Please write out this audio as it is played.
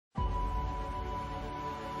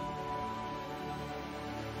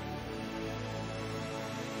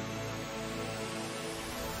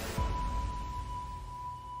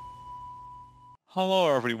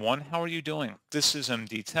Hello everyone, how are you doing? This is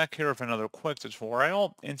MD Tech here with another quick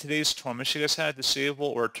tutorial. In today's tutorial, I'm going to show you guys how to disable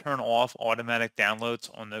or turn off automatic downloads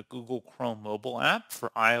on the Google Chrome mobile app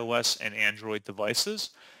for iOS and Android devices.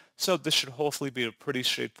 So this should hopefully be a pretty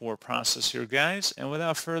straightforward process here, guys. And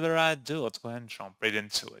without further ado, let's go ahead and jump right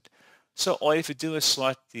into it. So all you have to do is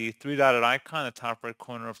select the three-dotted icon in the top right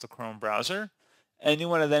corner of the Chrome browser. And you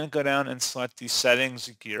want to then go down and select the Settings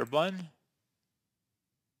gear button.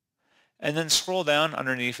 And then scroll down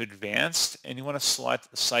underneath Advanced, and you want to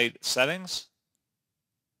select Site Settings.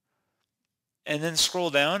 And then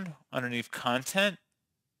scroll down underneath Content,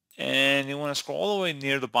 and you want to scroll all the way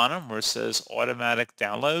near the bottom where it says Automatic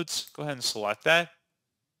Downloads. Go ahead and select that.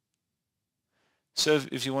 So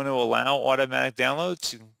if you want to allow automatic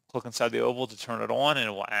downloads, you can click inside the oval to turn it on, and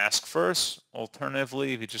it will ask first.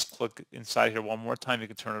 Alternatively, if you just click inside here one more time, you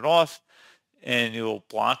can turn it off, and it will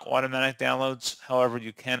block automatic downloads. However,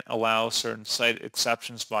 you can allow certain site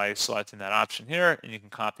exceptions by selecting that option here, and you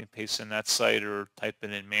can copy and paste in that site or type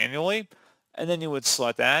it in manually, and then you would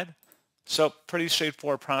select add. So pretty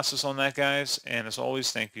straightforward process on that, guys. And as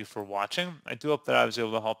always, thank you for watching. I do hope that I was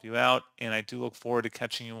able to help you out, and I do look forward to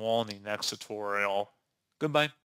catching you all in the next tutorial. Goodbye.